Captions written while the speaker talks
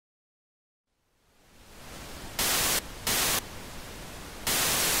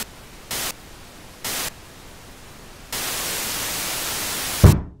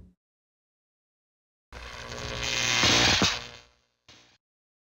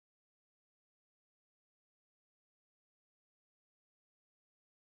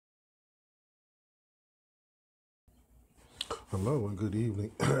Hello and good evening,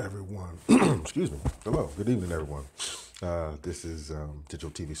 everyone. Excuse me. Hello, good evening, everyone. This is Digital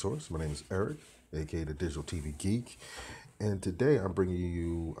TV Source. My name is Eric, aka the Digital TV Geek, and today I'm bringing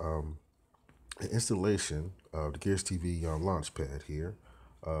you an installation of the GearsTv LaunchPad here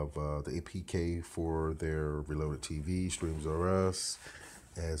of the APK for their Reloaded TV, Streams R Us,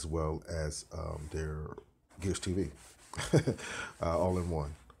 as well as their GearsTV, all in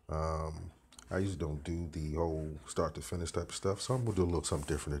one. I usually don't do the whole start to finish type of stuff, so I'm gonna do a little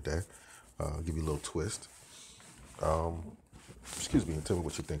something different today. Give you a little twist. Excuse me, and tell me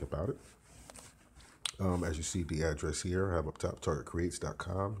what you think about it. As you see the address here, I have up top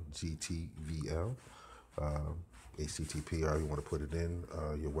targetcreates.com, GTVL, HTTP, or you want to put it in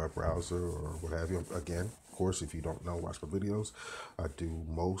your web browser or what have you. Again, of course, if you don't know, watch my videos. I do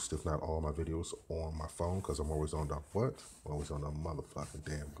most, if not all, my videos on my phone because I'm always on the what? Always on the motherfucking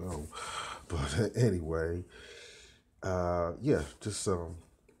damn go. But anyway, yeah, just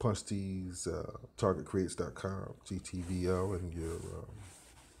punch these targetcreates.com, GTVL, and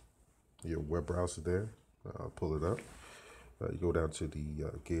your web browser there. Pull it up. You go down to the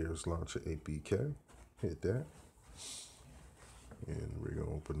Gears Launcher APK, hit that, and we're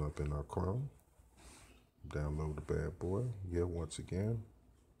gonna open up in our Chrome. Download the bad boy. Yeah, once again.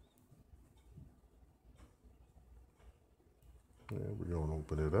 And we're gonna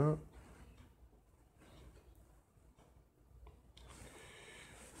open it up.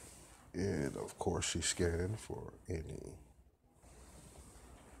 And of course, she's scanning for any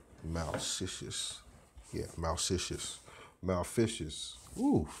malicious,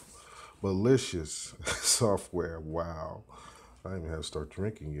 malicious software. Wow. I didn't even have to start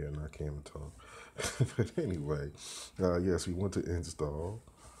drinking yet and I can't even talk. But anyway, yes, we went to install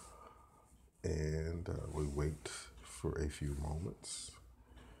and we wait for a few moments.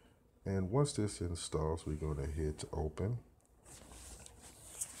 And once this installs, we're going to hit open.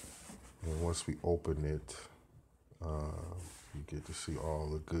 And once we open it, you get to see all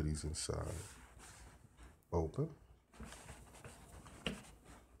the goodies inside. Open.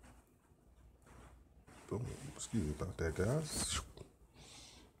 Boom. Excuse me about that, guys.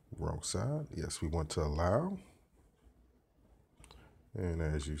 Wrong side. Yes, we want to allow. And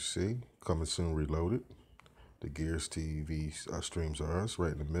as you see, coming soon reloaded. The GearsTv Streams R Us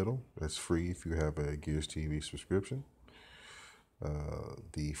right in the middle. That's free if you have a GearsTv subscription.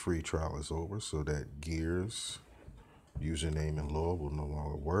 The free trial is over, so that Gears username and log will no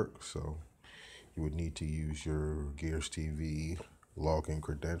longer work. So you would need to use your GearsTv login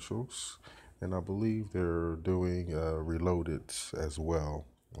credentials. And I believe they're doing Reloaded as well,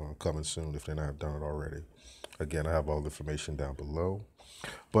 coming soon if they're not done it already. Again, I have all the information down below.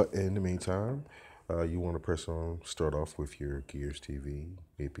 But in the meantime, you want to press on, start off with your GearsTv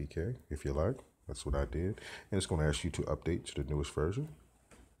APK, if you like. That's what I did. And it's going to ask you to update to the newest version,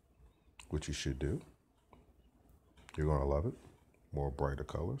 which you should do. You're going to love it. More brighter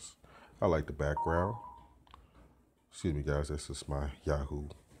colors. I like the background. Excuse me, guys. This is my Yahoo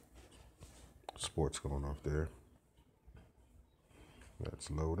Sports going off there.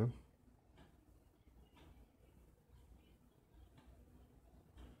 That's loading.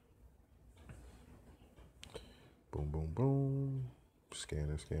 Boom, boom, boom.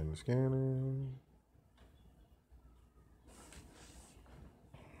 Scanning, scanning, scanning.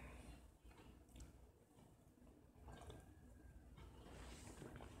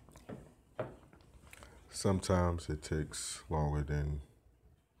 Sometimes it takes longer than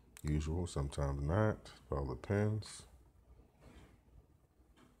usual, sometimes not. It all depends.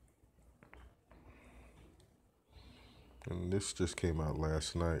 And this just came out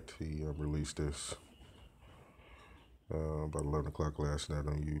last night. He released this about 11 o'clock last night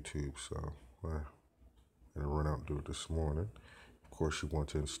on YouTube. So I had to run out and do it this morning. Of course, you want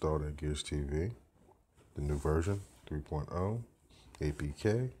to install that GearsTv, the new version, 3.0,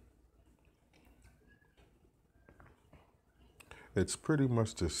 APK. It's pretty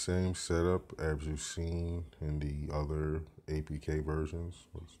much the same setup as you've seen in the other APK versions,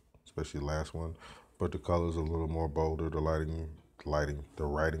 especially the last one, but the colors are a little more bolder. The writing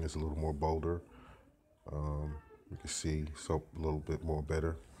is a little more bolder. You can see so a little bit more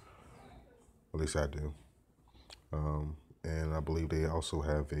better. At least I do. And I believe they also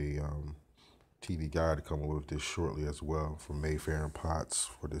have a TV guide coming with this shortly as well from Mayfair and Potts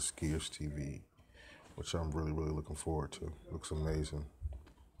for this GearsTv, which I'm really, really looking forward to. Looks amazing.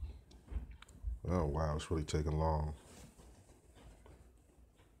 Oh, wow, it's really taking long.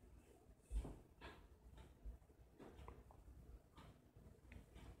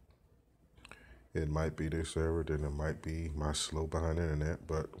 It might be their server, then it might be my slow behind internet,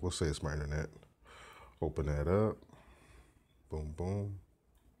 but we'll say it's my internet. Open that up. Boom, boom.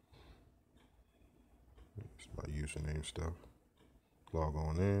 It's my username stuff. Log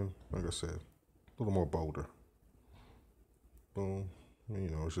on in. Like I said, a little more bolder. Boom. You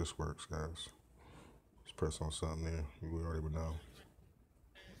know, it just works, guys. Just press on something there. We already know.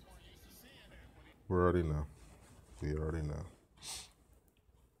 We already know. We already know.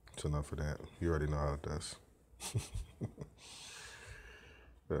 It's enough of that. You already know how it does.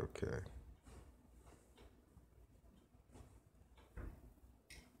 Okay.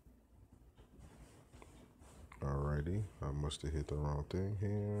 Alrighty. I must have hit the wrong thing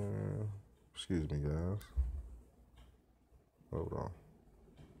here. Excuse me, guys. Hold on.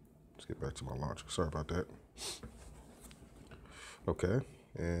 Let's get back to my launcher. Sorry about that. Okay.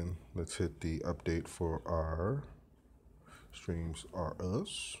 And let's hit the update for our streams are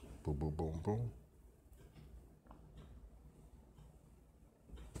us. Boom, boom, boom, boom.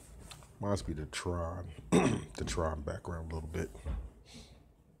 Must be the Tron, the Tron background a little bit.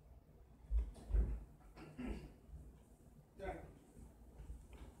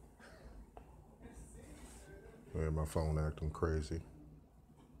 And my phone acting crazy.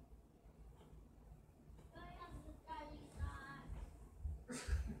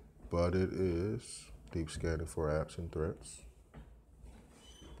 But it is deep scanning for apps and threats.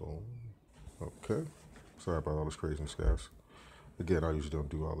 Boom. Okay. Sorry about all this craziness, guys. Again, I usually don't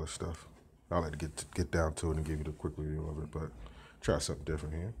do all this stuff. I like to get down to it and give you the quick review of it, but try something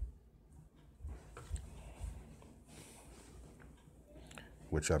different here.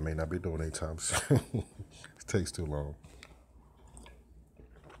 Which I may not be doing anytime soon. It takes too long.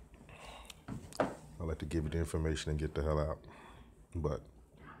 I like to give you the information and get the hell out. But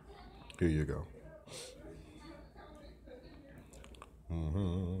here you go.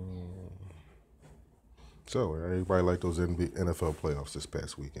 So, everybody like those NFL playoffs this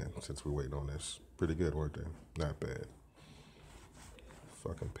past weekend, since we're waiting on this? Pretty good, weren't they? Not bad.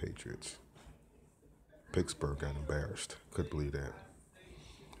 Fucking Patriots. Pittsburgh got embarrassed. Couldn't believe that.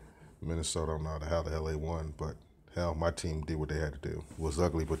 Minnesota, I don't know how the hell they won, but hell, my team did what they had to do. It was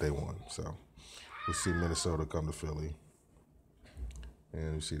ugly, but they won. So, we'll see Minnesota come to Philly.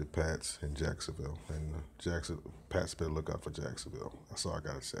 And you see the Pats in Jacksonville. And Pats better look out for Jacksonville. That's all I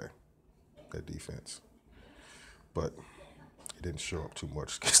got to say. That defense. But it didn't show up too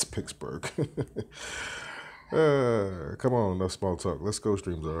much against Pittsburgh. Come on, enough small talk. Let's go,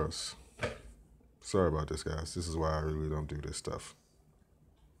 streams are us. Sorry about this, guys. This is why I really don't do this stuff.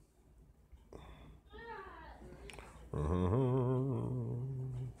 And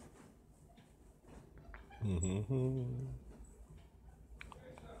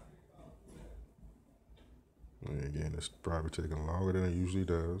again, it's probably taking longer than it usually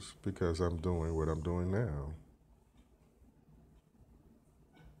does because I'm doing what I'm doing now.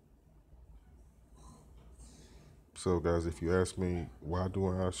 So, guys, if you ask me, why do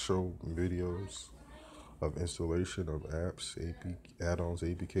I show videos of installation of apps, add-ons,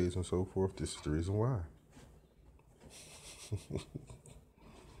 APKs, and so forth? This is the reason why.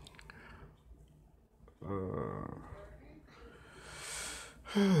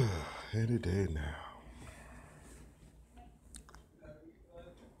 Any day now.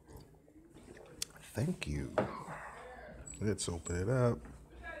 Thank you. Let's open it up.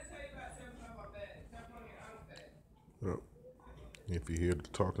 Oh. If you hear the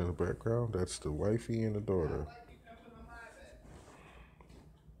talking in the background, that's the wifey and the daughter.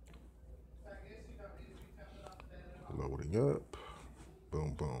 Loading up.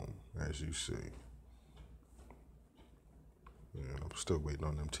 Boom, boom, as you see. And I'm still waiting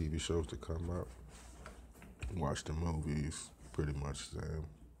on them TV shows to come up. Watch the movies, pretty much the same.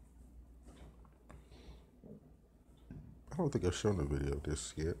 I don't think I've shown a video of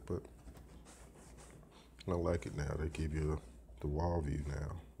this yet, but I like it now. They give you the wall view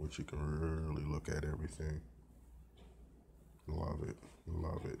now, which you can really look at everything. Love it,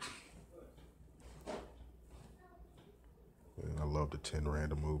 love it. And I love the 10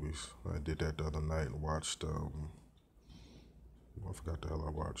 random movies. I did that the other night and watched, I forgot the hell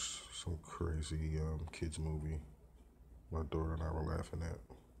I watched. Some crazy kids movie my daughter and I were laughing at.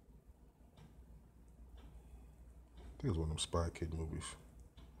 I think it was one of them Spy Kid movies.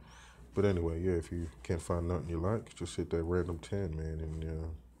 But anyway, yeah, if you can't find nothing you like, just hit that random 10, man, and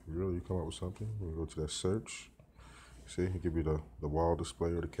really you come up with something. You go to that search. See, it give you the wall display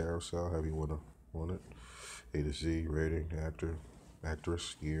or the carousel, however you want it. A to Z, rating, actor,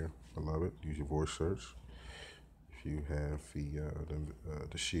 actress, year. I love it. Use your voice search. If you have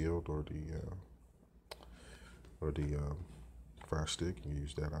the Shield or the Fire Stick, you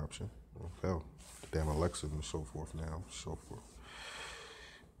use that option. Well, hell, the damn Alexa and so forth now, so forth.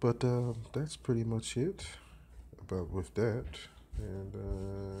 But that's pretty much it help out with that. And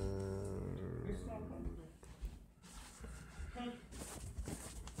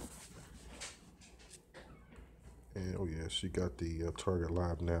oh yeah, she got the Target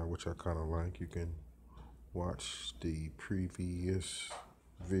Live now, which I kind of like. You can watch the previous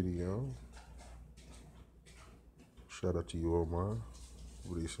video. Shout out to you, Omar,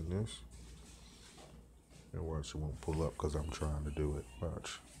 releasing this. And watch, it won't pull up because I'm trying to do it.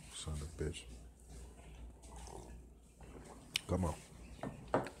 Watch, son of a bitch. Come on.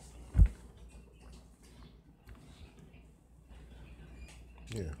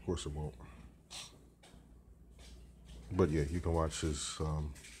 Yeah, of course it won't. But yeah, you can watch his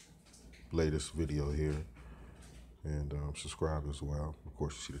latest video here and subscribe as well. Of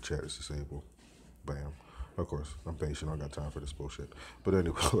course, you see the chat is disabled. Bam. Of course, I'm patient. I don't got time for this bullshit. But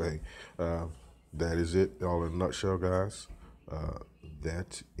anyway, that is it all in a nutshell, guys.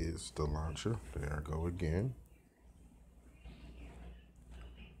 That is the launcher. There I go again.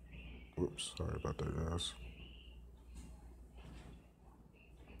 Whoops, sorry about that, guys.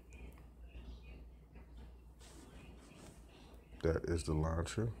 That is the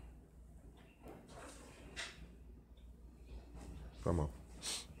launcher. Come on.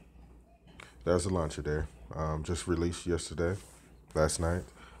 That's the launcher there. Just released last night.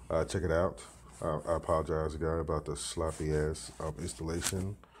 Check it out. I apologize again about the sloppy ass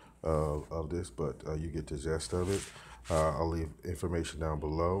installation of this, but you get the gist of it. I'll leave information down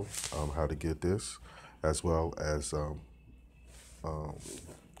below how to get this, as well as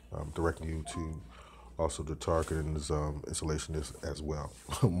directing you to also the Target and his installation is as well.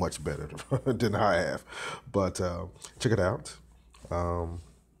 Much better than I have. But check it out. Be on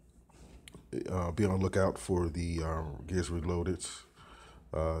the lookout for the Gears Reloaded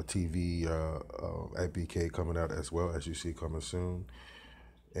TV APK coming out as well, as you see coming soon.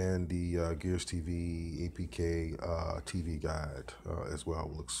 And the GearsTv APK TV guide as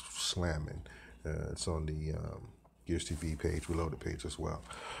well looks slamming. It's on the GearsTv page, Reloaded page as well.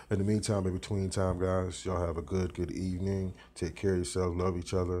 In the meantime, in between time, guys, y'all have a good evening. Take care of yourself, love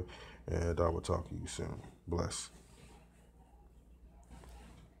each other, and I will talk to you soon. Bless.